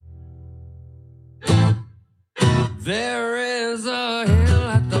There is a hill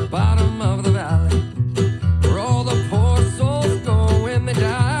at the bottom of the valley where all the poor souls go when they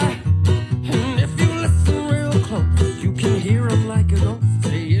die. And if you listen real close, you can hear them like a ghost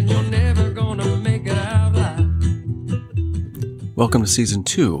saying you're never gonna make it out alive. Welcome to Season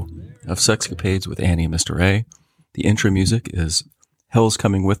 2 of Sexcapades with Annie and Mr. A. The intro music is Hell's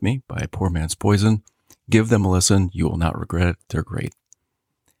Coming With Me by Poor Man's Poison. Give them a listen. You will not regret it. They're great.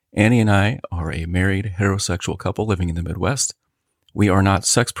 Annie and I are a married heterosexual couple living in the Midwest. We are not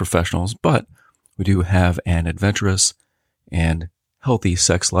sex professionals, but we do have an adventurous and healthy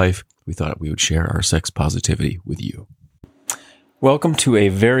sex life. We thought we would share our sex positivity with you. Welcome to a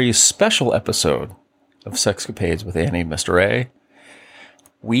very special episode of Sexcapades with Annie and Mr. A.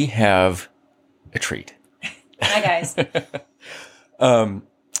 We have a treat. Hi, guys.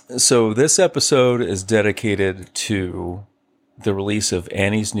 So this episode is dedicated to the release of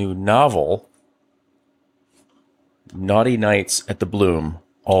Annie's new novel, Naughty Nights at the Bloom,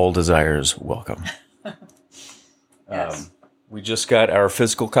 All Desires Welcome. Yes. We just got our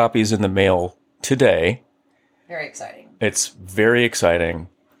physical copies in the mail today. Very exciting. It's very exciting.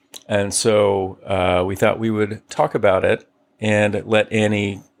 And so we thought we would talk about it and let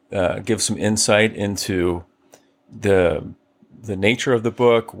Annie give some insight into the nature of the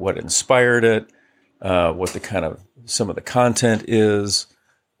book, what inspired it, what the kind of some of the content is,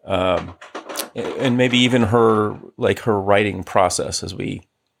 and maybe even her writing process as we,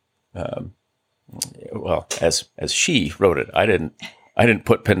 as she wrote it. I didn't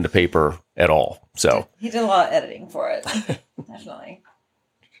put pen to paper at all. So He did a lot of editing for it. Definitely.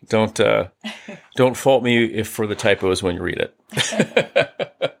 Don't fault me if for the typos when you read it.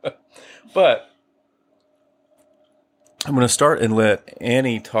 But I'm going to start and let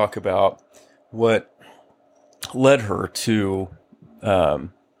Annie talk about what led her to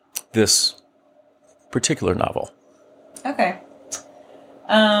this particular novel. Okay.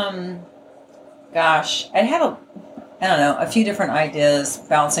 Gosh, I have a few different ideas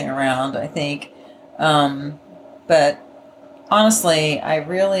bouncing around, I think. But honestly, I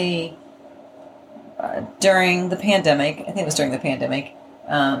really, during the pandemic, I think it was during the pandemic,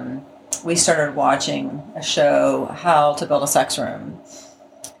 we started watching a show, How to Build a Sex Room.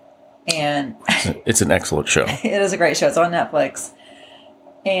 And it's an excellent show. It is a great show. It's on Netflix.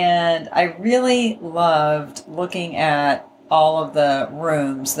 And I really loved looking at all of the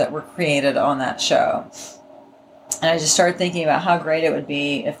rooms that were created on that show. And I just started thinking about how great it would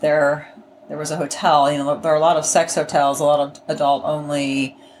be if there was a hotel. You know, there are a lot of sex hotels, a lot of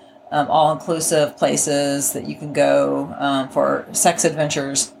adult-only, all-inclusive places that you can go for sex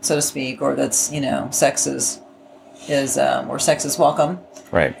adventures, so to speak, or that's, sex is where sex is welcome.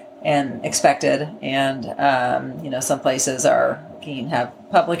 Right. And expected. And, some places can have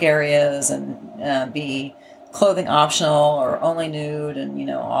public areas and be clothing optional or only nude and,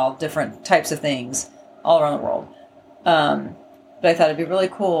 all different types of things all around the world. But I thought it'd be really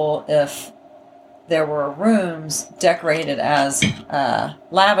cool if there were rooms decorated as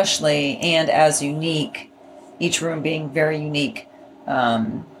lavishly and as unique, each room being very unique,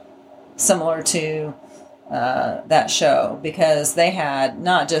 similar to that show, because they had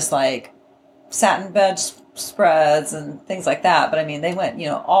not just like satin bed spreads and things like that, but I mean, they went,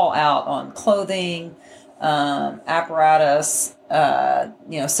 all out on clothing, apparatus,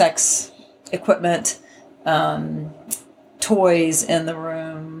 sex equipment, toys in the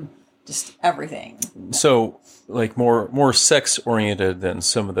room, just everything. So like more sex oriented than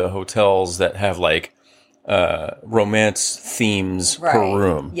some of the hotels that have like romance themes per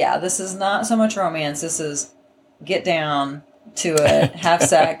room. Yeah, this is not so much romance. This is get down to it, have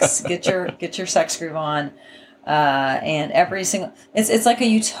sex, get your sex groove on, and every single it's like a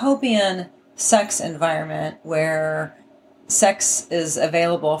utopian sex environment where sex is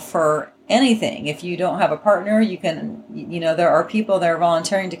available for anything. If you don't have a partner, you can, there are people that are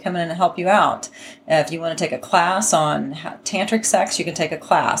volunteering to come in and help you out. If you want to take a class on tantric sex, you can take a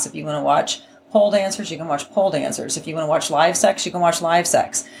class. If you want to watch pole dancers, you can watch pole dancers. If you want to watch live sex, you can watch live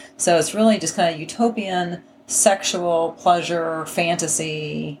sex. So it's really just kind of utopian sexual pleasure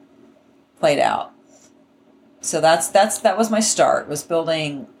fantasy played out. So that was my start, was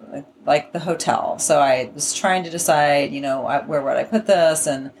building like the hotel. So I was trying to decide, where would I put this?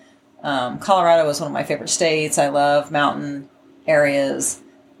 And Colorado was one of my favorite states. I love mountain areas.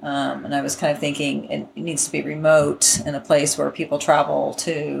 And I was kind of thinking it needs to be remote in a place where people travel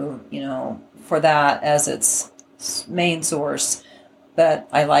to, for that as its main source. But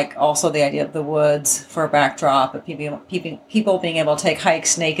I like also the idea of the woods for a backdrop, of people being able to take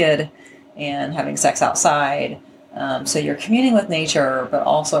hikes naked and having sex outside. So you're communing with nature, but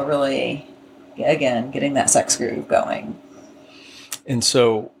also really again, getting that sex groove going. And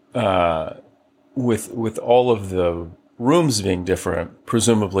so, with all of the rooms being different,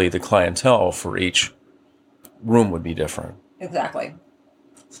 presumably the clientele for each room would be different. Exactly.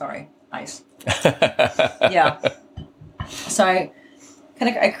 Sorry, ice. Yeah. So I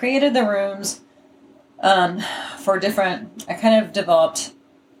created the rooms for different. I kind of developed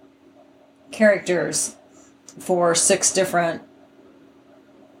characters for 6 different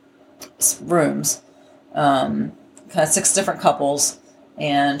rooms, kind of 6 different couples,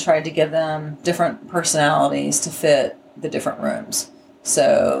 and tried to give them different personalities to fit the different rooms.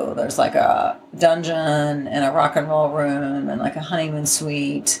 So there's like a dungeon and a rock and roll room and like a honeymoon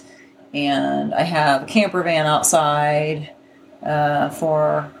suite, and I have a camper van outside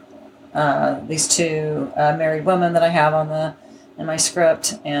for these 2 married women that I have in my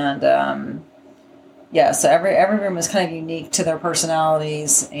script, and so every room is kind of unique to their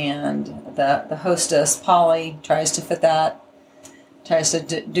personalities, and the hostess Polly tries to fit that, tries to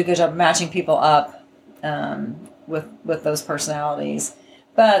do a good job matching people up with those personalities.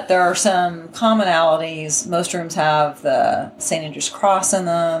 But there are some commonalities. Most rooms have the St. Andrew's cross in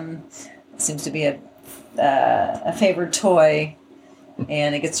them. It seems to be a favored toy,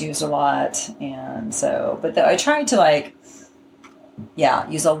 and it gets used a lot. And so, I tried to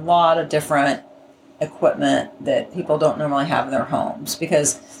use a lot of different equipment that people don't normally have in their homes,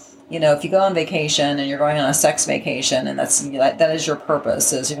 because if you go on vacation and you're going on a sex vacation, and that is your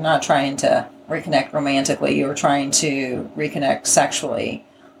purpose, is you're not trying to reconnect romantically, you're trying to reconnect sexually,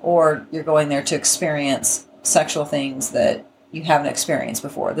 or you're going there to experience sexual things that you haven't experienced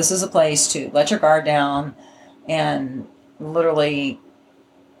before. This is a place to let your guard down and literally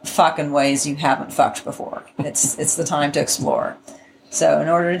fuck in ways you haven't fucked before. It's the time to explore. So in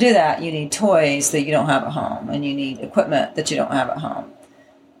order to do that, you need toys that you don't have at home, and you need equipment that you don't have at home.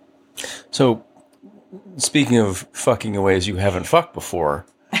 So, speaking of fucking in ways you haven't fucked before,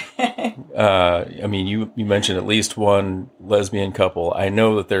 I mean, you mentioned at least one lesbian couple. I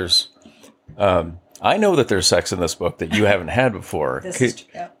know that there's sex in this book that you haven't had before.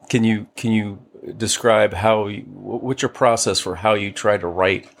 Can you describe what's your process for how you try to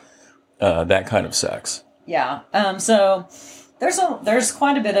write that kind of sex? Yeah. So there's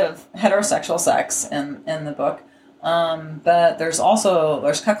quite a bit of heterosexual sex in the book. But there's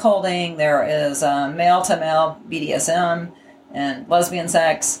cuckolding, there is male to male BDSM and lesbian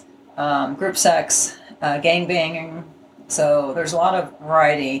sex, group sex, gang banging. So there's a lot of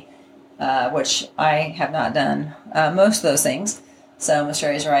variety, which I have not done most of those things. So Mr.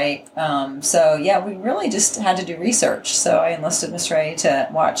 Ray's right. We really just had to do research. So I enlisted Mr. Ray to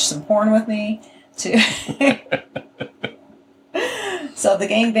watch some porn with me. So the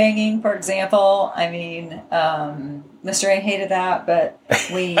gang banging, for example, I mean, Mr. A hated that, but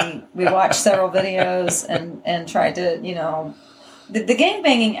we watched several videos and tried to, the gang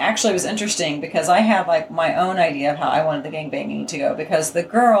banging actually was interesting, because I had my own idea of how I wanted the gang banging to go, because the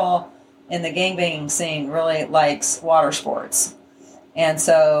girl in the gang banging scene really likes water sports. And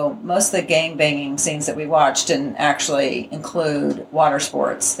so most of the gang banging scenes that we watched didn't actually include water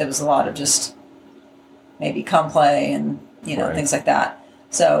sports. It was a lot of just maybe cum play and Right. Things like that.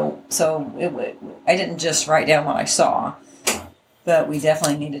 So I didn't just write down what I saw, but we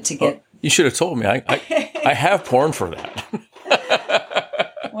definitely needed to get. You should have told me. I have porn for that.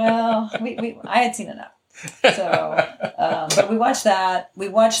 Well, I had seen enough. So, but we watched that. We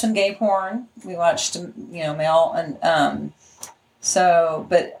watched some gay porn. We watched male and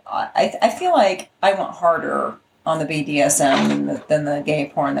but I feel like I went harder on the BDSM than the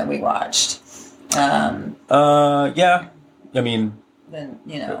gay porn that we watched. Yeah. I mean, then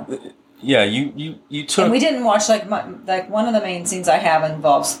yeah, you took. And we didn't watch one of the main scenes I have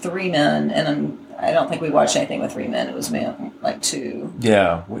involves 3 men, and I don't think we watched anything with 3 men. It was 2.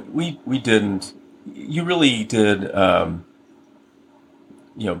 Yeah, we didn't. You really did.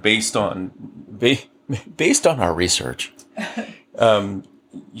 Based on our research,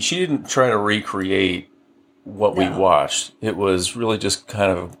 she didn't try to recreate what we watched. It was really just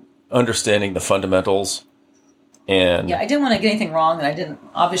kind of understanding the fundamentals. And I didn't want to get anything wrong, and I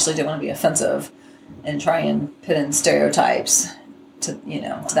obviously didn't want to be offensive and try and put in stereotypes to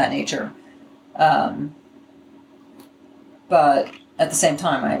that nature. But at the same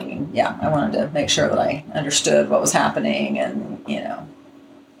time, I wanted to make sure that I understood what was happening, and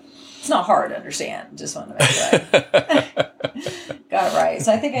it's not hard to understand. Just wanted to make sure I got it right.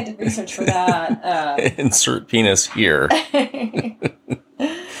 So I think I did research for that. Insert penis here.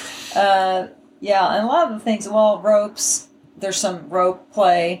 And a lot of the things, ropes, there's some rope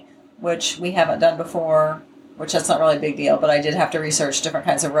play, which we haven't done before. which that's not really a big deal, but I did have to research different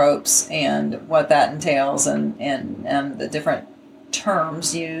kinds of ropes and what that entails and the different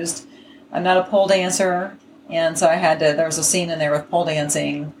terms used. I'm not a pole dancer, and so there was a scene in there with pole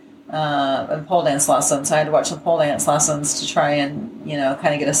dancing and pole dance lessons. So I had to watch some pole dance lessons to try and,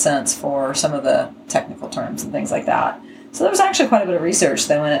 kind of get a sense for some of the technical terms and things like that. So there was actually quite a bit of research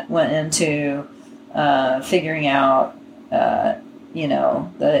that went into figuring out, the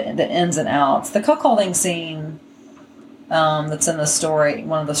ins and outs. The cuckolding scene that's in the story,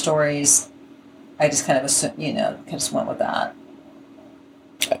 one of the stories, I just kind of just went with that.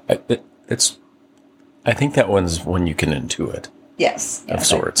 I think that one's one you can intuit. Yes. Of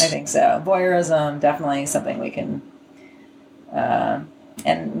sorts. I think so. Voyeurism, definitely something we can,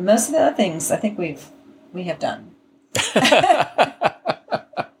 and most of the other things I think we have done.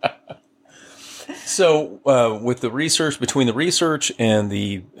 So, with the research, between the research and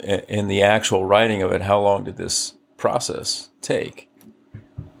the actual writing of it, how long did this process take?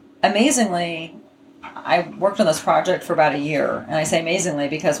 Amazingly, I worked on this project for about a year, and I say amazingly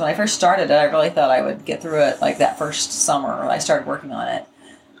because when I first started it, I really thought I would get through it like that first summer I started working on it.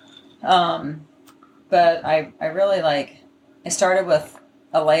 But I really I started with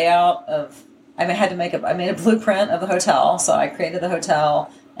a layout of, I made a blueprint of the hotel, so I created the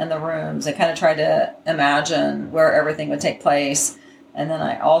hotel and the rooms and kind of tried to imagine where everything would take place. And then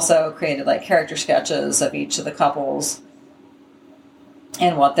I also created character sketches of each of the couples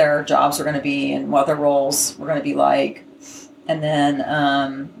and what their jobs were going to be and what their roles were going to be like. And then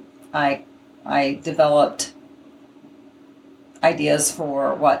I developed ideas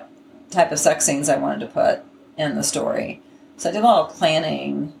for what type of sex scenes I wanted to put in the story. So I did a lot of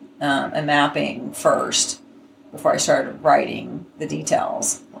planning and mapping first before I started writing the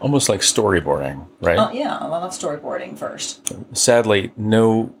details. Almost like storyboarding, right? Yeah, a lot of storyboarding first. Sadly,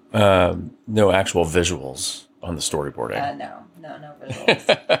 no actual visuals on the storyboarding. No visuals.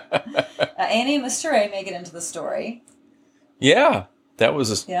 Annie and Mr. A make it into the story. Yeah, that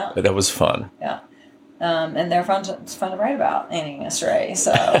was fun. Yeah, and they're fun to write about, Annie and Mr. A.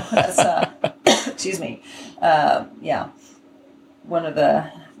 So that's excuse me. Yeah, one of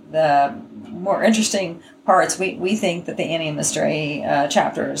the more interesting parts. We think that the Annie and Mr. A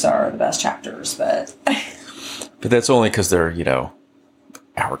chapters are the best chapters, but that's only because they're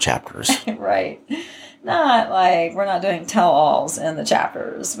our chapters, right? Not we're not doing tell-alls in the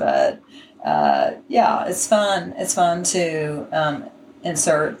chapters, but yeah, it's fun. It's fun to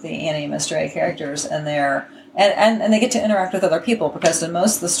insert the Annie and Mr. A characters in there, and they get to interact with other people, because in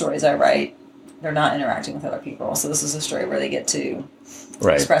most of the stories I write, they're not interacting with other people. So this is a story where they get to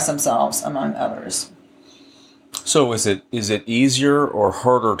express themselves among others. So is it easier or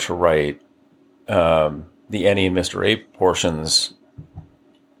harder to write the Annie and Mr. A portions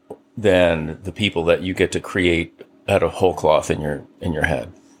than the people that you get to create out of whole cloth in your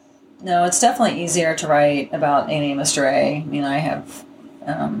head? No, it's definitely easier to write about Annie and Mr. A. I mean, I have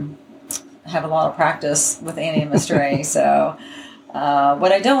a lot of practice with Annie and Mr. A. So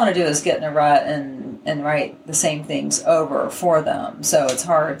what I don't want to do is get in a rut and write the same things over for them. So it's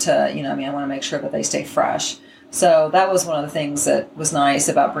hard to, I want to make sure that they stay fresh. So that was one of the things that was nice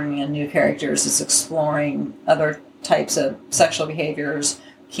about bringing in new characters, is exploring other types of sexual behaviors,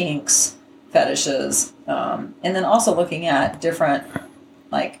 kinks, fetishes, and then also looking at different,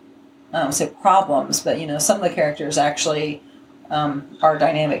 problems. But, some of the characters actually are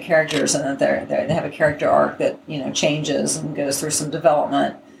dynamic characters, and that they have a character arc that, changes and goes through some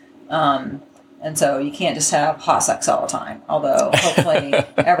development. And so you can't just have hot sex all the time, although hopefully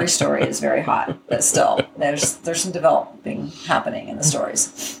every story is very hot, but still there's some developing happening in the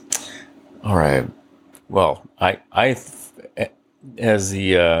stories. All right. Well, I as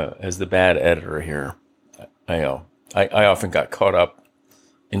the bad editor here, I often got caught up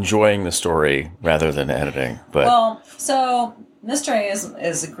enjoying the story rather than editing. But so Mr. A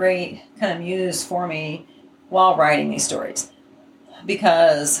is a great kind of muse for me while writing these stories.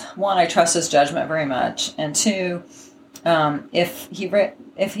 Because one, I trust his judgment very much, and two, if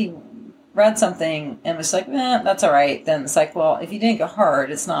he read something and was like, that's all right, then it's like, well, if you didn't go hard,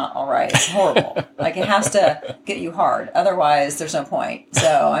 it's not all right. It's horrible. It has to get you hard. Otherwise, there's no point.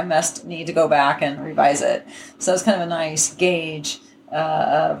 So I must need to go back and revise it. So it's kind of a nice gauge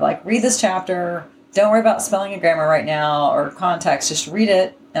of read this chapter. Don't worry about spelling and grammar right now or context. Just read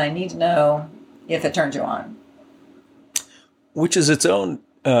it, and I need to know if it turns you on. Which is its own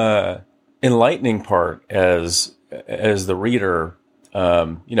enlightening part as the reader.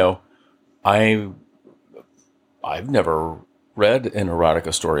 I've never read an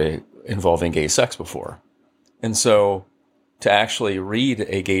erotica story involving gay sex before, and so to actually read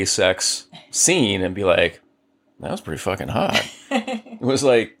a gay sex scene and be like, that was pretty fucking hot. It was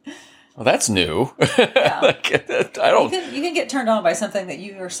like, well, that's new. Yeah. Like, I don't. You can get turned on by something that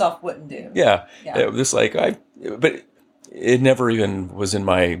you yourself wouldn't do. Yeah. Yeah. It was like but it never even was in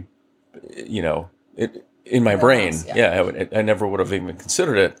my, in my brain. I never would have even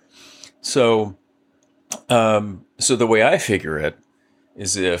considered it. So, so the way I figure it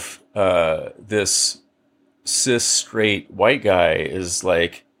is if this cis straight white guy is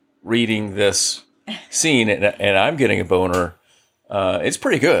like reading this scene and I'm getting a boner, it's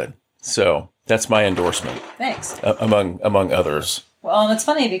pretty good. So that's my endorsement. Thanks. Among others. Well, and it's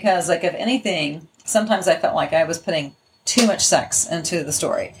funny because, like, if anything, sometimes I felt like I was putting too much sex into the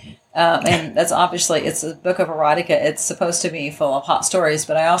story. And that's obviously, it's a book of erotica. It's supposed to be full of hot stories,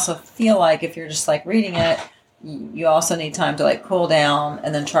 but I also feel like if you're just like reading it, you also need time to like cool down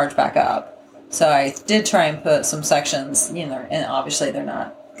and then charge back up. So I did try and put some sections, and obviously they're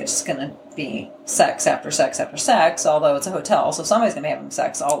not just going to be sex after sex after sex, although it's a hotel, so somebody's going to be having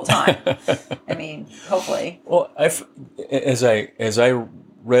sex all the time. I mean, hopefully. Well, as I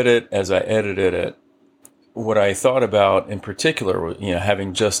read it, as I edited it, what I thought about in particular,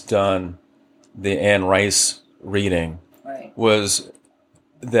 having just done the Anne Rice reading, right, was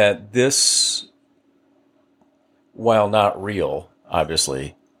that this, while not real,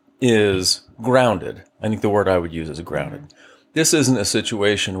 obviously, is grounded. I think the word I would use is grounded. Mm-hmm. This isn't a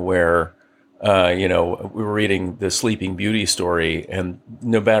situation where, we were reading the Sleeping Beauty story, and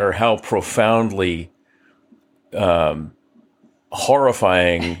no matter how profoundly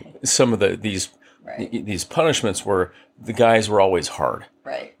horrifying some of these punishments were, the guys were always hard.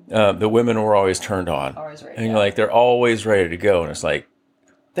 Right. The women were always turned on. Always ready. And you're like, they're always ready to go. And it's like,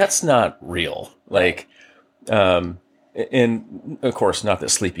 that's not real. Like, and of course, not that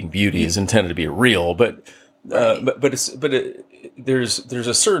Sleeping Beauty is intended to be real, but there's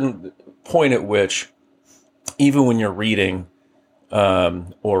a certain point at which, even when you're reading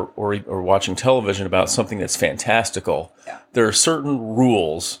or watching television about something that's fantastical, there are certain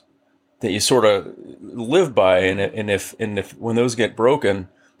rules that you sort of live by, and if when those get broken,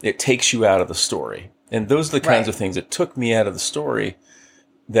 it takes you out of the story. And those are the kinds of things that took me out of the story.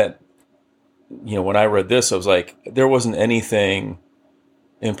 That, when I read this, I was like, there wasn't anything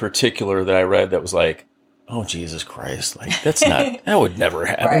in particular that I read that was like, oh, Jesus Christ, like that's not, that would never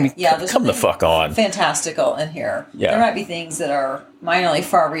happen. Right. I mean, yeah, come the fuck on. Fantastical in here. Yeah. There might be things that are minorly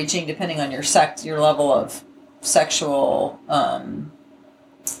far-reaching depending on your level of sexual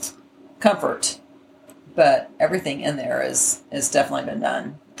comfort, but everything in there is definitely been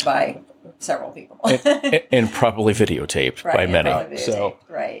done by several people and probably videotaped by many. So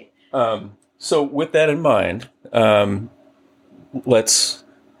so with that in mind, let's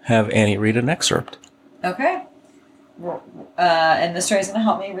have Annie read an excerpt. Okay. And Mr. A is going to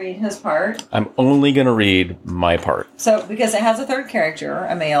help me read his part. I'm only going to read my part. So, because it has a third character,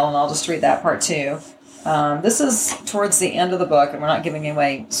 a male, and I'll just read that part too. This is towards the end of the book, and we're not giving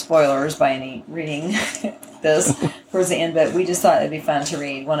away spoilers by any reading this towards the end, but we just thought it'd be fun to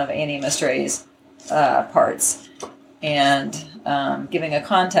read one of Annie and Mr. A's parts. And giving a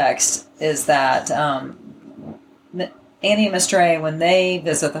context is that Annie and Mr. A, when they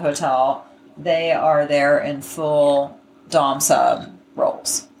visit the hotel, they are there in full Dom sub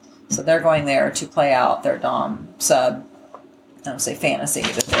roles. So they're going there to play out their Dom sub, I don't say fantasy,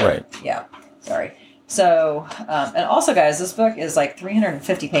 but right. Yeah, sorry. So, and also, guys, this book is like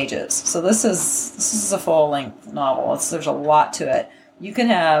 350 pages. So this is a full length novel. There's a lot to it. You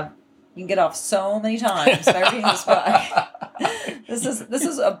can get off so many times by reading this book. This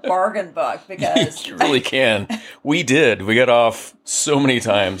is a bargain book because you really can. We got off so many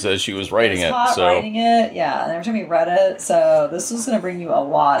times as she was writing it. Writing it, yeah. And every time you read it, so this is going to bring you a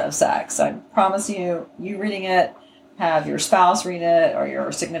lot of sex. I promise you reading it, have your spouse read it or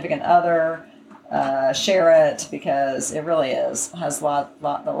your significant other. Share it because it really has a lot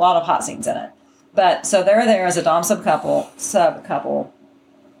of hot scenes in it. But so they're there as a Dom sub couple,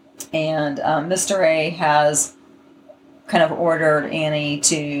 and Mr. A has kind of ordered Annie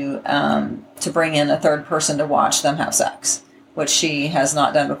to bring in a third person to watch them have sex, which she has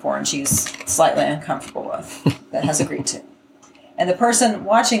not done before and she's slightly uncomfortable with, but has agreed to. And the person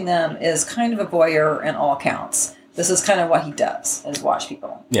watching them is kind of a voyeur in all accounts. This is kind of what he does, is watch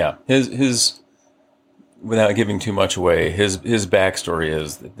people. Yeah, his without giving too much away, his backstory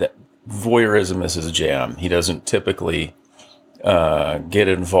is that voyeurism is his jam. He doesn't typically get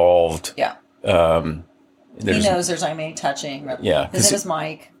involved. Yeah. He knows there's not many touching. Yeah. His name is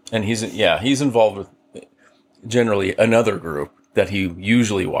Mike. And he's involved with generally another group that he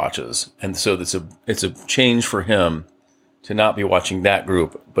usually watches. And so it's a change for him to not be watching that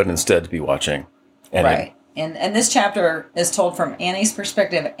group, but instead to be watching. And right. And this chapter is told from Annie's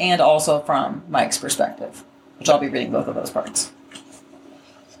perspective and also from Mike's perspective, which I'll be reading both of those parts.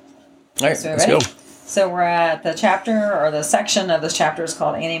 All right, So let's ready? go. So we're at the chapter, or the section of this chapter is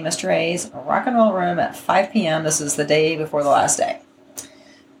called Annie and Mr. A's Rock and Roll Room at 5 p.m. This is the day before the last day.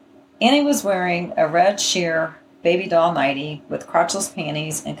 Annie was wearing a red sheer baby doll nightie with crotchless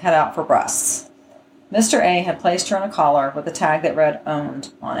panties and cut out for breasts. Mr. A had placed her on a collar with a tag that read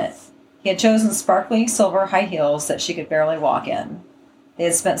 "Owned" on it. He had chosen sparkly silver high heels that she could barely walk in. They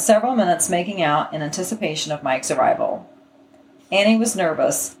had spent several minutes making out in anticipation of Mike's arrival. Annie was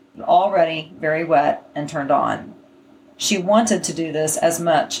nervous, but already very wet and turned on. She wanted to do this as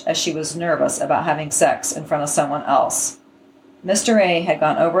much as she was nervous about having sex in front of someone else. Mr. A had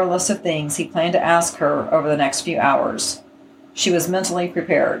gone over a list of things he planned to ask her over the next few hours. She was mentally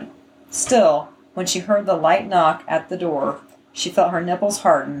prepared. Still, when she heard the light knock at the door, she felt her nipples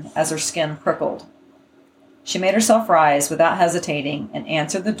harden as her skin prickled. She made herself rise without hesitating and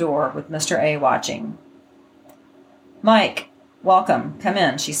answered the door with Mr. A watching. "Mike, welcome. Come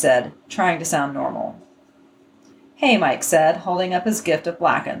in," she said, trying to sound normal. "Hey," Mike said, holding up his gift of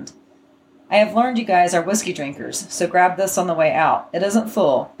blackened. "I have learned you guys are whiskey drinkers, so grab this on the way out. It isn't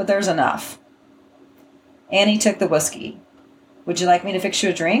full, but there's enough." Annie took the whiskey. "Would you like me to fix you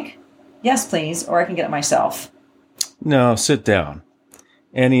a drink?" "Yes, please, or I can get it myself." No, sit down.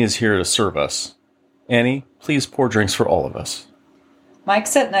 Annie is here to serve us. Annie, please pour drinks for all of us. Mike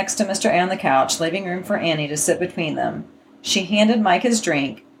sat next to Mr. A on the couch, leaving room for Annie to sit between them. She handed Mike his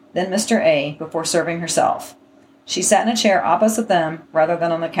drink, then Mr. A, before serving herself. She sat in a chair opposite them rather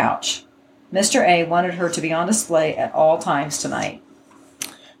than on the couch. Mr. A wanted her to be on display at all times tonight.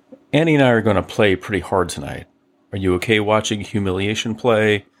 Annie and I are going to play pretty hard tonight. Are you okay watching humiliation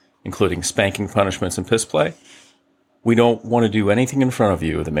play, including spanking punishments and piss play? We don't want to do anything in front of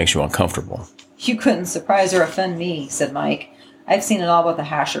you that makes you uncomfortable. "You couldn't surprise or offend me," said Mike. "I've seen it all with the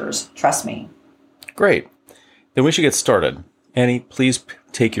hashers. Trust me." Great. Then we should get started. Annie, please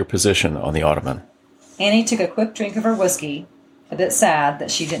take your position on the ottoman. Annie took a quick drink of her whiskey, a bit sad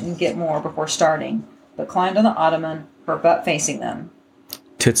that she didn't get more before starting, but climbed on the ottoman, her butt facing them.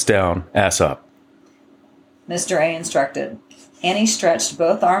 Tits down, ass up. Mr. A instructed. Annie stretched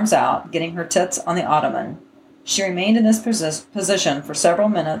both arms out, getting her tits on the ottoman. She remained in this position for several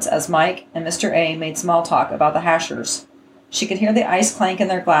minutes as Mike and Mr. A made small talk about the hashers. She could hear the ice clank in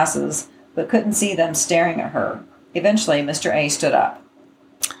their glasses, but couldn't see them staring at her. Eventually, Mr. A stood up.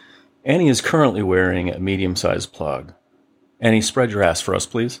 Annie is currently wearing a medium-sized plug. Annie, spread your ass for us,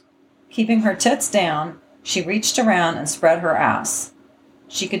 please. Keeping her tits down, she reached around and spread her ass.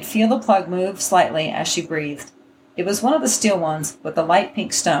 She could feel the plug move slightly as she breathed. It was one of the steel ones with the light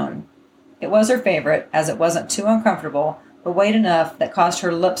pink stone. It was her favorite, as it wasn't too uncomfortable, but weighed enough that caused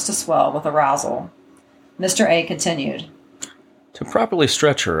her lips to swell with arousal. Mr. A continued. To properly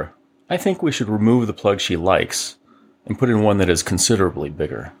stretch her, I think we should remove the plug she likes and put in one that is considerably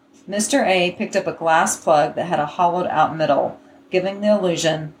bigger. Mr. A picked up a glass plug that had a hollowed-out middle, giving the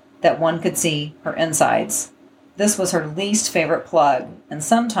illusion that one could see her insides. This was her least favorite plug, and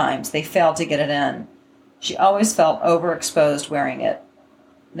sometimes they failed to get it in. She always felt overexposed wearing it.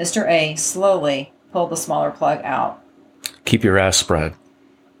 Mr. A slowly pulled the smaller plug out. Keep your ass spread,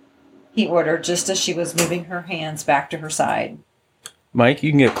 he ordered just as she was moving her hands back to her side. Mike,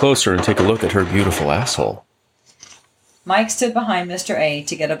 you can get closer and take a look at her beautiful asshole. Mike stood behind Mr. A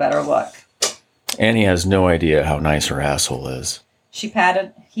to get a better look. Annie has no idea how nice her asshole is. He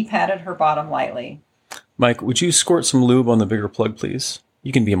patted her bottom lightly. Mike, would you squirt some lube on the bigger plug, please?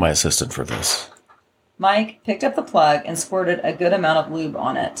 You can be my assistant for this. Mike picked up the plug and squirted a good amount of lube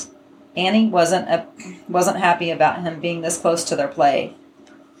on it. Annie wasn't happy about him being this close to their play.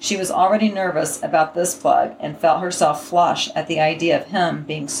 She was already nervous about this plug and felt herself flush at the idea of him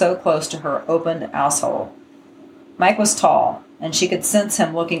being so close to her opened asshole. Mike was tall, and she could sense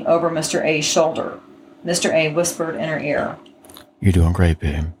him looking over Mr. A's shoulder. Mr. A whispered in her ear. You're doing great,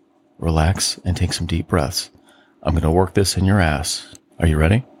 babe. Relax and take some deep breaths. I'm going to work this in your ass. Are you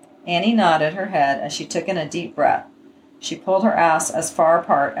ready? Annie nodded her head as she took in a deep breath. She pulled her ass as far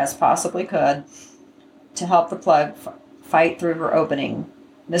apart as possibly could to help the plug fight through her opening.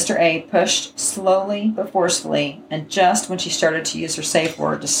 Mr. A pushed slowly but forcefully, and just when she started to use her safe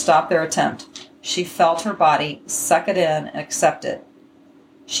word to stop their attempt, she felt her body suck it in and accept it.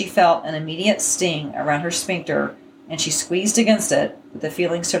 She felt an immediate sting around her sphincter, and she squeezed against it, but the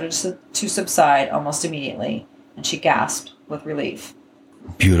feeling started to subside almost immediately, and she gasped with relief.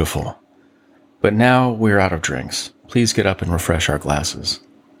 Beautiful. But now we're out of drinks. Please get up and refresh our glasses.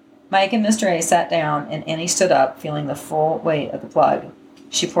 Mike and Mr. A sat down, and Annie stood up, feeling the full weight of the plug.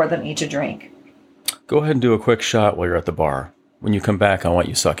 She poured them each a drink. Go ahead and do a quick shot while you're at the bar. When you come back, I want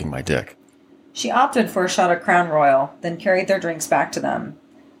you sucking my dick. She opted for a shot of Crown Royal, then carried their drinks back to them.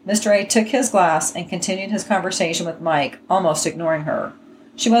 Mr. A took his glass and continued his conversation with Mike, almost ignoring her.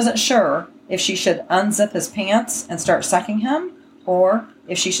 She wasn't sure if she should unzip his pants and start sucking him, or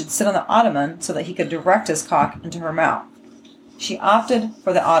if she should sit on the ottoman so that he could direct his cock into her mouth. She opted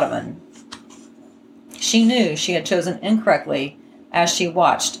for the ottoman. She knew she had chosen incorrectly as she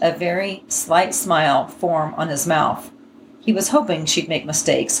watched a very slight smile form on his mouth. He was hoping she'd make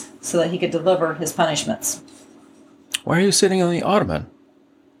mistakes so that he could deliver his punishments. Why are you sitting on the ottoman?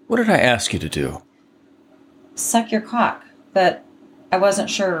 What did I ask you to do? Suck your cock, but I wasn't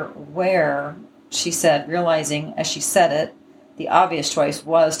sure where, she said, realizing as she said it, the obvious choice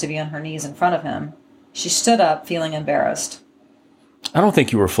was to be on her knees in front of him. She stood up, feeling embarrassed. I don't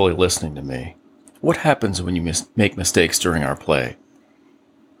think you were fully listening to me. What happens when you make mistakes during our play?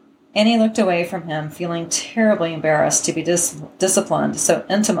 Annie looked away from him, feeling terribly embarrassed to be disciplined so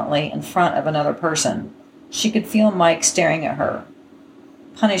intimately in front of another person. She could feel Mike staring at her.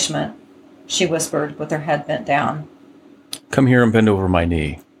 Punishment, she whispered with her head bent down. Come here and bend over my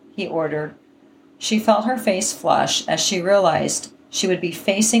knee, he ordered. She felt her face flush as she realized she would be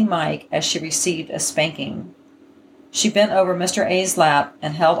facing Mike as she received a spanking. She bent over Mr. A's lap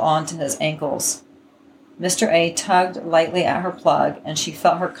and held on to his ankles. Mr. A tugged lightly at her plug, and she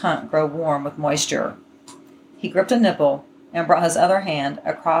felt her cunt grow warm with moisture. He gripped a nipple and brought his other hand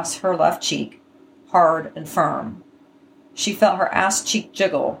across her left cheek, hard and firm. She felt her ass cheek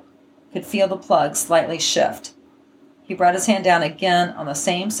jiggle, could feel the plug slightly shift. He brought his hand down again on the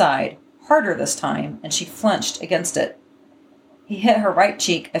same side, harder this time, and she flinched against it. He hit her right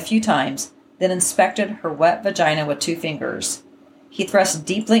cheek a few times, then inspected her wet vagina with 2 fingers. He thrust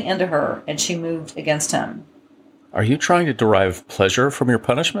deeply into her, and she moved against him. Are you trying to derive pleasure from your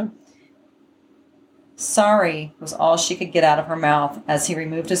punishment? Sorry was all she could get out of her mouth as he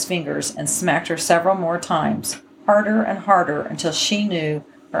removed his fingers and smacked her several more times, harder and harder until she knew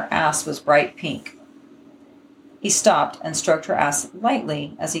her ass was bright pink. He stopped and stroked her ass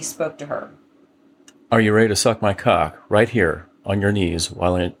lightly as he spoke to her. Are you ready to suck my cock right here on your knees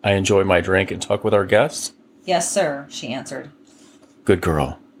while I enjoy my drink and talk with our guests? Yes, sir, she answered. Good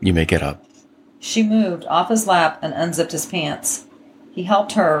girl. You may get up. She moved off his lap and unzipped his pants. He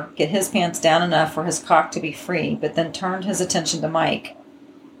helped her get his pants down enough for his cock to be free, but then turned his attention to Mike.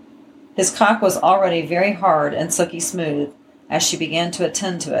 His cock was already very hard and silky smooth as she began to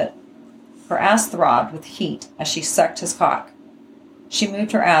attend to it. Her ass throbbed with heat as she sucked his cock. She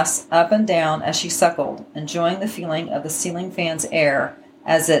moved her ass up and down as she suckled, enjoying the feeling of the ceiling fan's air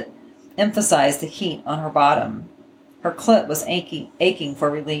as it emphasized the heat on her bottom. Her clit was aching for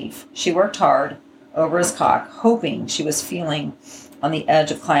relief. She worked hard over his cock, hoping she was feeling on the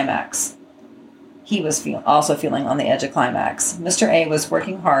edge of climax. He was also feeling on the edge of climax. Mr. A was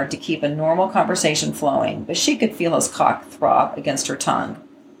working hard to keep a normal conversation flowing, but she could feel his cock throb against her tongue.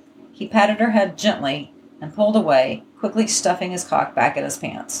 He patted her head gently and pulled away, quickly stuffing his cock back in his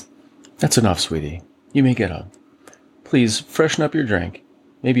pants. That's enough, sweetie. You may get up. Please, freshen up your drink.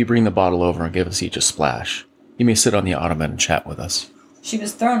 Maybe bring the bottle over and give us each a splash. You may sit on the ottoman and chat with us. She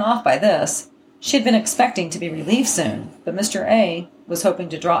was thrown off by this. She had been expecting to be relieved soon, but Mr. A was hoping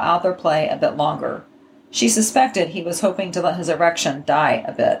to draw out their play a bit longer. She suspected he was hoping to let his erection die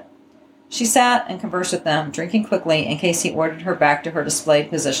a bit. She sat and conversed with them, drinking quickly in case he ordered her back to her displayed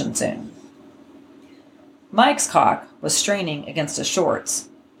position soon. Mike's cock was straining against his shorts.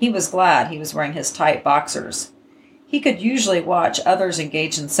 He was glad he was wearing his tight boxers. He could usually watch others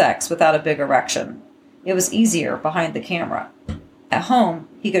engage in sex without a big erection. It was easier behind the camera. At home,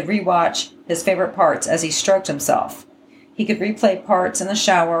 he could rewatch his favorite parts as he stroked himself. He could replay parts in the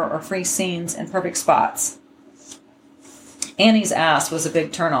shower or freeze scenes in perfect spots. Annie's ass was a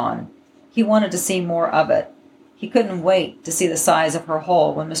big turn-on. He wanted to see more of it. He couldn't wait to see the size of her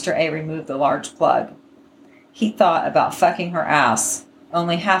hole when Mr. A removed the large plug. He thought about fucking her ass,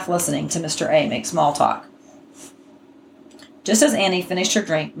 only half listening to Mr. A make small talk. Just as Annie finished her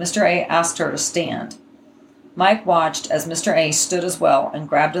drink, Mr. A asked her to stand. Mike watched as Mr. A stood as well and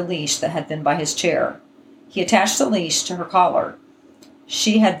grabbed a leash that had been by his chair. He attached the leash to her collar.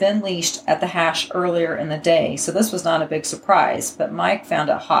 She had been leashed at the hash earlier in the day, so this was not a big surprise, but Mike found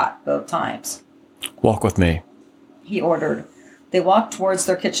it hot both times. Walk with me, he ordered. They walked towards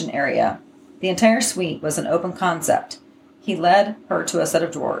their kitchen area. The entire suite was an open concept. He led her to a set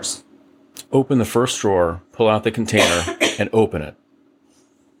of drawers. Open the first drawer, pull out the container, and open it.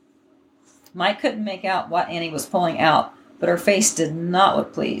 Mike couldn't make out what Annie was pulling out, but her face did not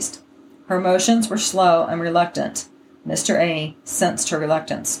look pleased. Her motions were slow and reluctant. Mr. A sensed her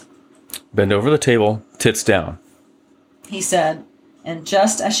reluctance. Bend over the table, tits down. He said, and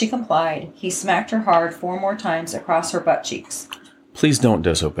just as she complied, he smacked her hard 4 more times across her butt cheeks. Please don't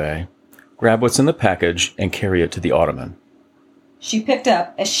disobey. Grab what's in the package and carry it to the ottoman. She picked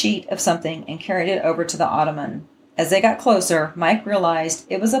up a sheet of something and carried it over to the ottoman. As they got closer, Mike realized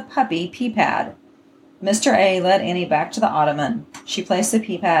it was a puppy pee pad. Mr. A led Annie back to the ottoman. She placed the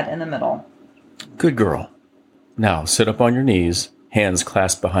pee pad in the middle. Good girl. Now sit up on your knees, hands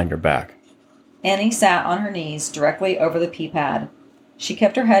clasped behind your back. Annie sat on her knees directly over the pee pad. She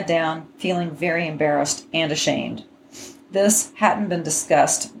kept her head down, feeling very embarrassed and ashamed. They hadn't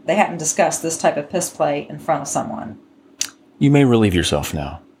discussed this type of piss play in front of someone. You may relieve yourself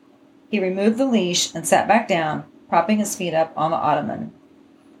now. He removed the leash and sat back down, propping his feet up on the ottoman.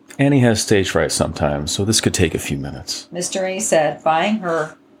 Annie has stage fright sometimes, so this could take a few minutes. Mr. A said, buying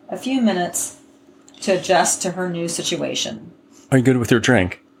her a few minutes to adjust to her new situation. Are you good with your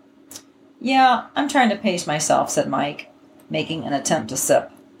drink? Yeah, I'm trying to pace myself, said Mike, making an attempt to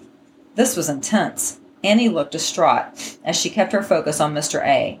sip. This was intense. Annie looked distraught as she kept her focus on Mr.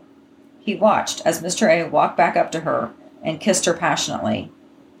 A. He watched as Mr. A walked back up to her and kissed her passionately.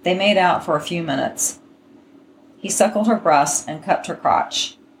 They made out for a few minutes. He suckled her breasts and cupped her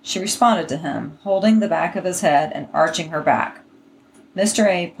crotch. She responded to him, holding the back of his head and arching her back. Mr.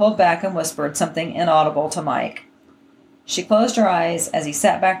 A pulled back and whispered something inaudible to Mike. She closed her eyes as he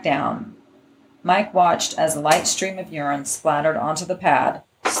sat back down. Mike watched as a light stream of urine splattered onto the pad,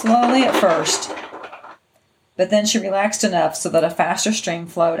 slowly at first, but then she relaxed enough so that a faster stream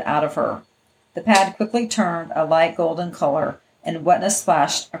flowed out of her. The pad quickly turned a light golden color, and wetness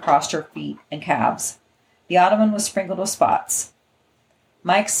splashed across her feet and calves. The ottoman was sprinkled with spots.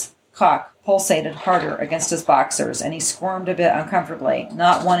 Mike's cock pulsated harder against his boxers, and he squirmed a bit uncomfortably,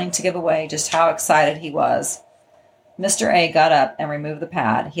 not wanting to give away just how excited he was. Mr. A got up and removed the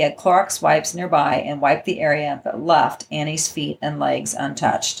pad. He had Clorox wipes nearby and wiped the area, but left Annie's feet and legs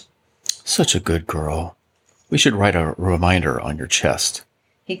untouched. Such a good girl. We should write a reminder on your chest.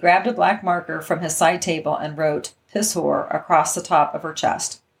 He grabbed a black marker from his side table and wrote "piss whore" across the top of her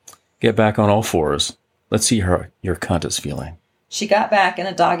chest. Get back on all fours. Let's see how your cunt is feeling. She got back in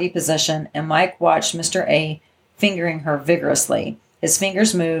a doggy position, and Mike watched Mr. A fingering her vigorously. His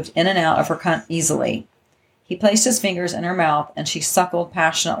fingers moved in and out of her cunt easily. He placed his fingers in her mouth, and she suckled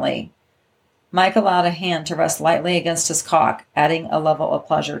passionately. Mike allowed a hand to rest lightly against his cock, adding a level of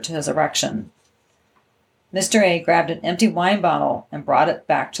pleasure to his erection. Mr. A grabbed an empty wine bottle and brought it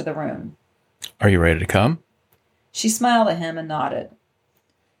back to the room. Are you ready to come? She smiled at him and nodded.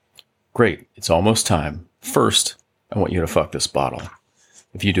 Great. It's almost time. First, I want you to fuck this bottle.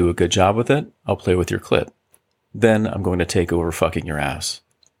 If you do a good job with it, I'll play with your clit. Then I'm going to take over fucking your ass.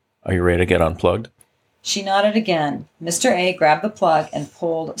 Are you ready to get unplugged? She nodded again. Mr. A grabbed the plug and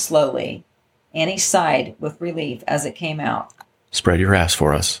pulled slowly. Annie sighed with relief as it came out. Spread your ass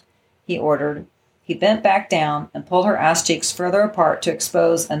for us, he ordered. He bent back down and pulled her ass cheeks further apart to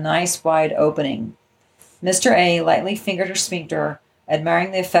expose a nice wide opening. Mr. A lightly fingered her sphincter,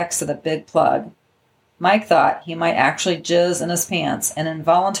 admiring the effects of the big plug. Mike thought he might actually jizz in his pants and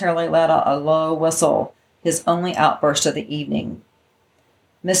involuntarily let out a low whistle, his only outburst of the evening.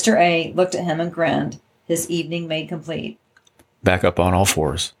 Mr. A looked at him and grinned, his evening made complete. Back up on all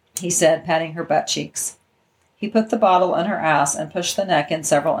fours, he said, patting her butt cheeks. He put the bottle in her ass and pushed the neck in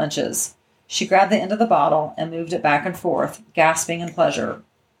several inches. She grabbed the end of the bottle and moved it back and forth, gasping in pleasure.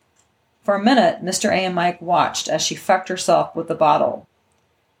 For a minute, Mr. A and Mike watched as she fucked herself with the bottle.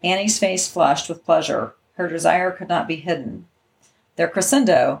 Annie's face flushed with pleasure. Her desire could not be hidden. Their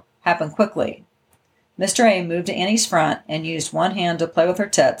crescendo happened quickly. Mr. A moved to Annie's front and used one hand to play with her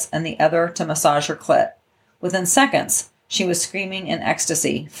tits and the other to massage her clit. Within seconds, she was screaming in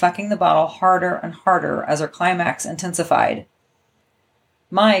ecstasy, fucking the bottle harder and harder as her climax intensified.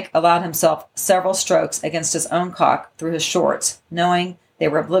 Mike allowed himself several strokes against his own cock through his shorts, knowing they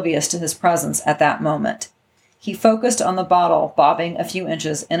were oblivious to his presence at that moment. He focused on the bottle bobbing a few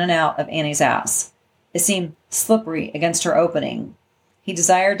inches in and out of Annie's ass. It seemed slippery against her opening. He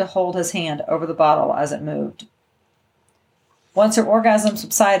desired to hold his hand over the bottle as it moved. Once her orgasm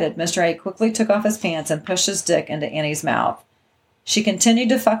subsided, Mr. A quickly took off his pants and pushed his dick into Annie's mouth. She continued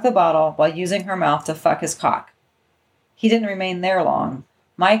to fuck the bottle while using her mouth to fuck his cock. He didn't remain there long.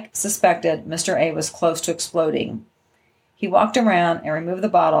 Mike suspected Mr. A was close to exploding. He walked around and removed the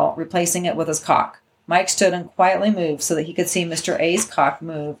bottle, replacing it with his cock. Mike stood and quietly moved so that he could see Mr. A's cock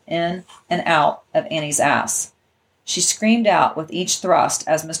move in and out of Annie's ass. She screamed out with each thrust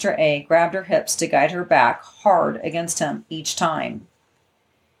as Mr. A grabbed her hips to guide her back hard against him each time.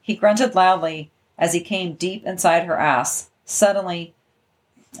 He grunted loudly as he came deep inside her ass. Suddenly,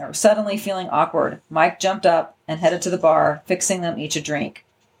 Suddenly feeling awkward, Mike jumped up and headed to the bar, fixing them each a drink.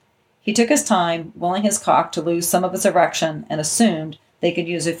 He took his time, willing his cock to lose some of its erection, and assumed they could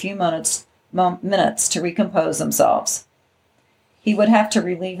use a few minutes to recompose themselves. He would have to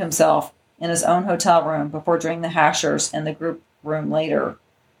relieve himself in his own hotel room before joining the hashers in the group room later.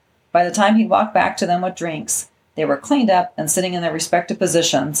 By the time he walked back to them with drinks, they were cleaned up and sitting in their respective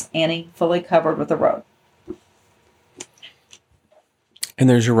positions, Annie fully covered with a robe. And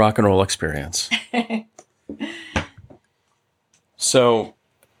there's your rock and roll experience. So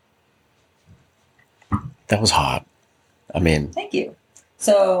that was hot. I mean, thank you.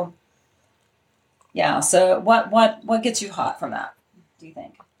 So, yeah. So, what gets you hot from that? Do you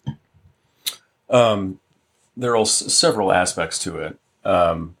think? There are several aspects to it.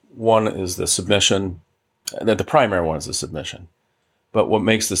 One is the submission. The primary one is the submission. But what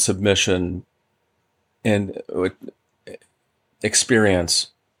makes the submission and experience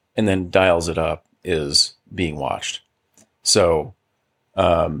and then dials it up is being watched. So,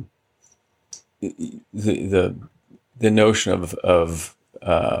 the notion of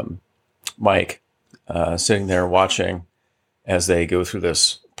Mike sitting there watching as they go through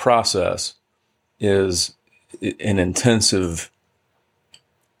this process is an intensive.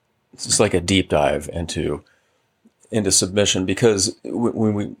 It's just like a deep dive into submission, because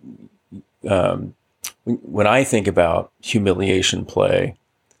when I think about humiliation play,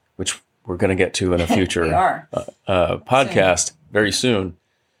 which we're going to get to in a future podcast very soon,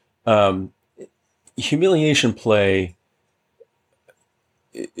 humiliation play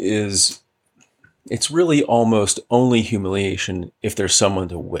it's really almost only humiliation if there's someone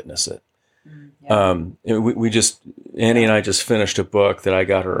to witness it. Annie and I just finished a book that I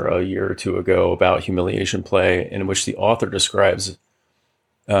got her a year or two ago about humiliation play, in which the author describes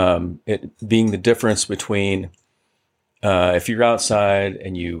it being the difference between if you're outside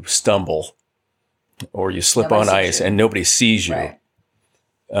and you stumble or you slip on ice and nobody sees you. Right.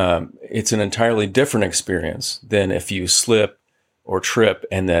 It's an entirely different experience than if you slip or trip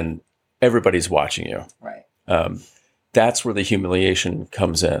and then everybody's watching you. Right. That's where the humiliation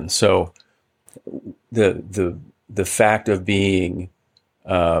comes in. So the fact of being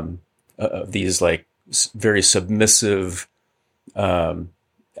these like very submissive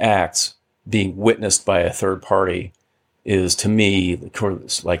acts being witnessed by a third party is, to me,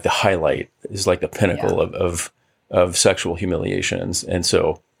 like the highlight, is like the pinnacle of sexual humiliations, and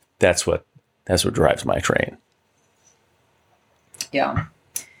so that's what drives my train. Yeah,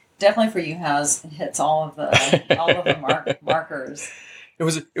 definitely for you hits all of the markers. It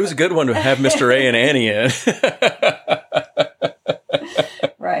was a good one to have Mr. A and Annie in.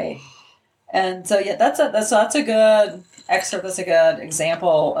 Right. And so that's a good excerpt. That's a good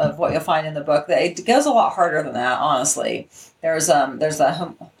example of what you'll find in the book. That it goes a lot harder than that, honestly. There's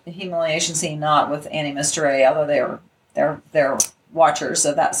a humiliation scene, not with Annie, Mr. A, although they're watchers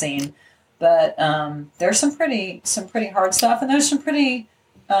of that scene. But there's some pretty hard stuff, and there's some pretty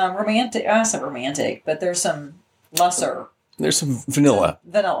romantic. I not romantic, but there's some lesser. There's some vanilla,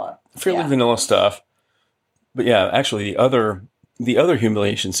 fairly vanilla stuff. But yeah, actually, the other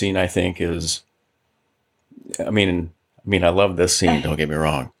humiliation scene, I think, is. I mean, I love this scene. Don't get me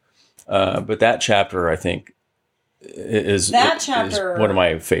wrong, but that chapter, I think, is one of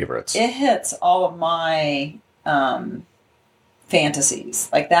my favorites. It hits all of my fantasies.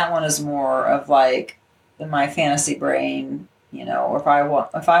 Like, that one is more of like in my fantasy brain. You know, if I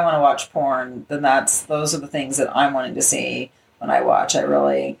want to watch porn, then those are the things that I'm wanting to see when I watch. I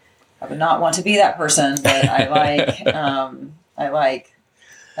would not want to be that person, but I like.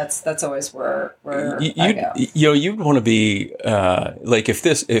 That's always where I go. You'd want to be like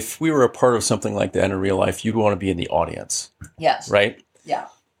if we were a part of something like that in real life, you'd want to be in the audience. Yes. Right. Yeah.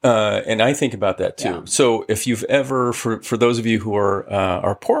 And I think about that too. Yeah. So if you've ever, for those of you who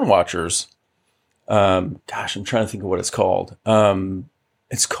are porn watchers, gosh, I'm trying to think of what it's called.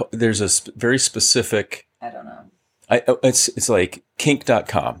 There's a very specific. I don't know. It's like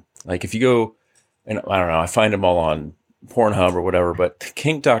kink.com. Like if you go, and I don't know, I find them all on Pornhub or whatever, but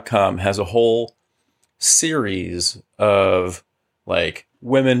kink.com has a whole series of like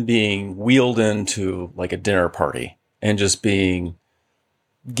women being wheeled into like a dinner party and just being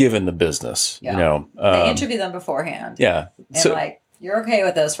given the business. Yeah. You know, they interview them beforehand. Yeah. And like, you're okay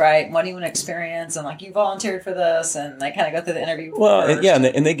with this, right? What do you want to experience? And like, you volunteered for this, and they kind of go through the interview. Well,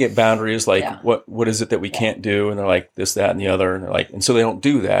 and they get boundaries, like what is it that we can't do? And they're like this, that, and the other, and they're like, and so they don't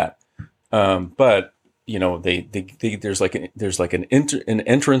do that. But you know, there's an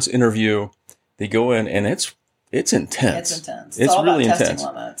entrance interview. They go in, and it's it's intense. It's intense. It's all really about testing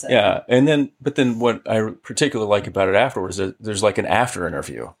intense. limits. Yeah. But then what I particularly like about it afterwards is there's like an after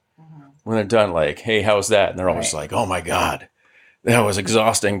interview when they're done, like, hey, how's that? And they're always like, oh my God, that was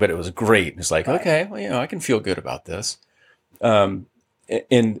exhausting, but it was great. And it's like, okay, well, I can feel good about this. And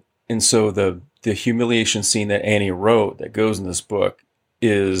so the humiliation scene that Annie wrote that goes in this book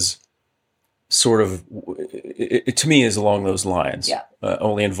is sort of, it to me is along those lines,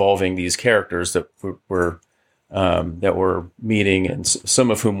 only involving these characters that we're meeting, and some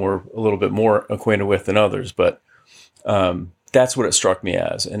of whom we're a little bit more acquainted with than others. But that's what it struck me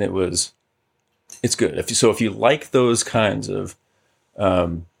as, and it's good. If you like those kinds of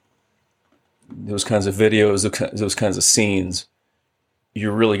videos, those kinds of scenes,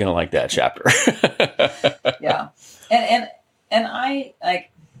 you're really going to like that chapter. Yeah, and I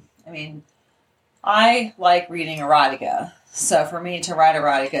like. I mean, I like reading erotica. So for me to write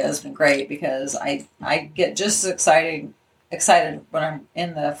erotica has been great because I get just as excited when I'm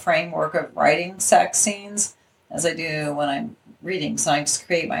in the framework of writing sex scenes as I do when I'm reading. So I just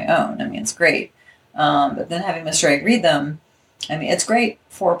create my own. I mean, it's great. But then having Mr. A read them, I mean, it's great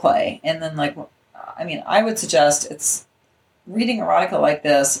foreplay. And then I would suggest reading erotica like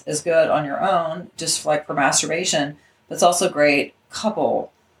this is good on your own, just like for masturbation, but it's also great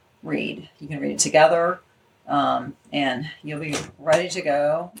couple read. You can read it together. And you'll be ready to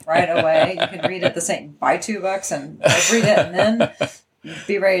go right away. You can read it buy 2 books and read it and then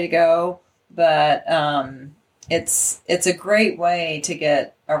be ready to go. But it's a great way to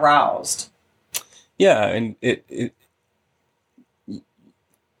get aroused. Yeah, and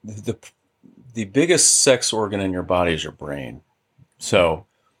the biggest sex organ in your body is your brain. So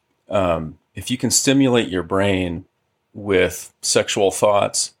if you can stimulate your brain with sexual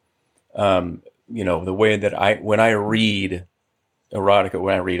thoughts, the way that when I read erotica,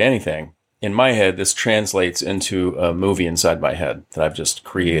 when I read anything, in my head, this translates into a movie inside my head that I've just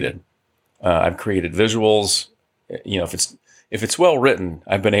created. I've created visuals. If it's well written,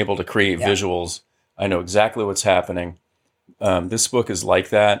 I've been able to create visuals. I know exactly what's happening. This book is like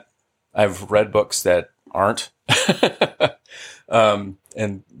that. I've read books that aren't,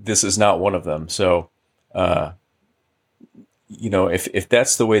 and this is not one of them. So, if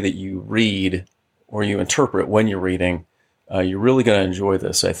that's the way that you read or you interpret when you're reading, you're really going to enjoy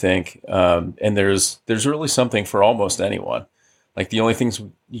this, I think. And there's really something for almost anyone. Like the only things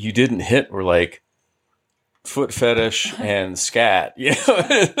you didn't hit were like foot fetish and scat.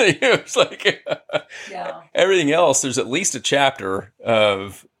 It's like everything else. There's at least a chapter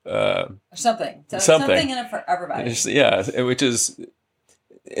of something in it for everybody. Which is.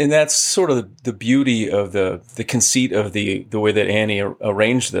 And that's sort of the beauty of the conceit of the way that Annie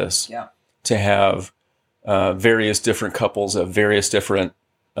arranged this. Yeah. To have various different couples of various different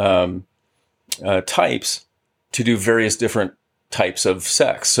types to do various different types of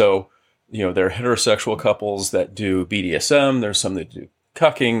sex. So, there are heterosexual couples that do BDSM. There's some that do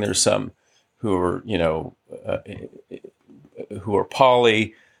cucking. There's some who are, who are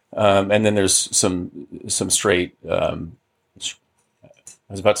poly. And then there's some straight, I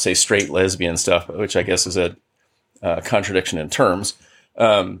was about to say straight lesbian stuff, which I guess is a contradiction in terms.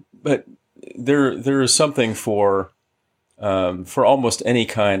 But there is something for almost any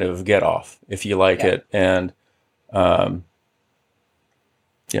kind of get off if you like it. And,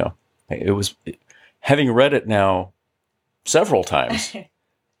 it was having read it now several times.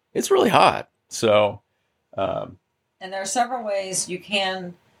 It's really hot. So, and there are several ways you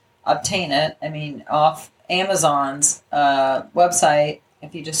can obtain it. I mean, off Amazon's website,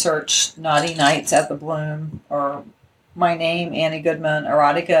 if you just search Naughty Nights at the Bloom or my name, Annie Goodman,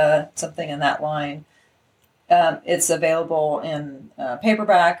 erotica, something in that line, it's available in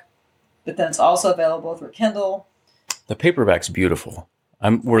paperback, but then it's also available through Kindle. The paperback's beautiful.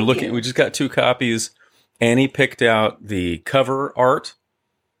 We're looking. We just got 2 copies. Annie picked out the cover art,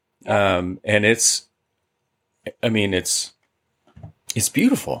 and it's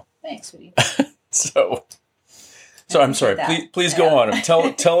beautiful. Thanks, sweetie. So I'm sorry. Please go on and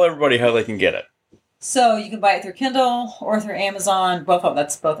tell everybody how they can get it. So you can buy it through Kindle or through Amazon.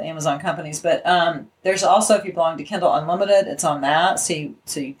 That's both Amazon companies. But there's also, if you belong to Kindle Unlimited, it's on that, so you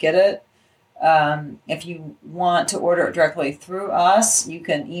get it. If you want to order it directly through us, you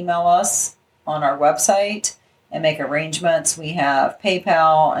can email us on our website and make arrangements. We have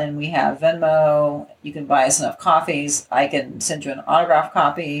PayPal and we have Venmo. You can buy us enough copies. I can send you an autographed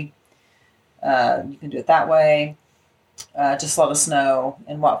copy. You can do it that way. Just let us know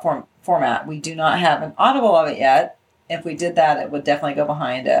in what format. We do not have an Audible of it yet. If we did that, it would definitely go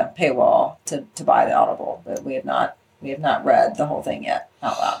behind a paywall to buy the Audible. But we have not read the whole thing yet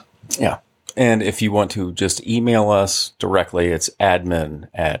out loud. Yeah. And if you want to just email us directly, it's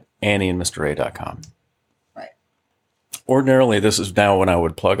admin@annieandmra.com. Right. Ordinarily, this is now when I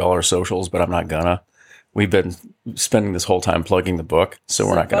would plug all our socials, but I'm not gonna. We've been spending this whole time plugging the book, so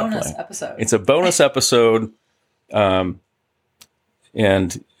we're not going to play. Episode. It's a bonus episode, and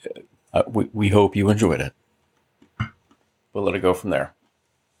we hope you enjoyed it. We'll let it go from there.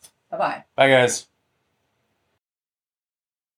 Bye-bye. Bye, guys.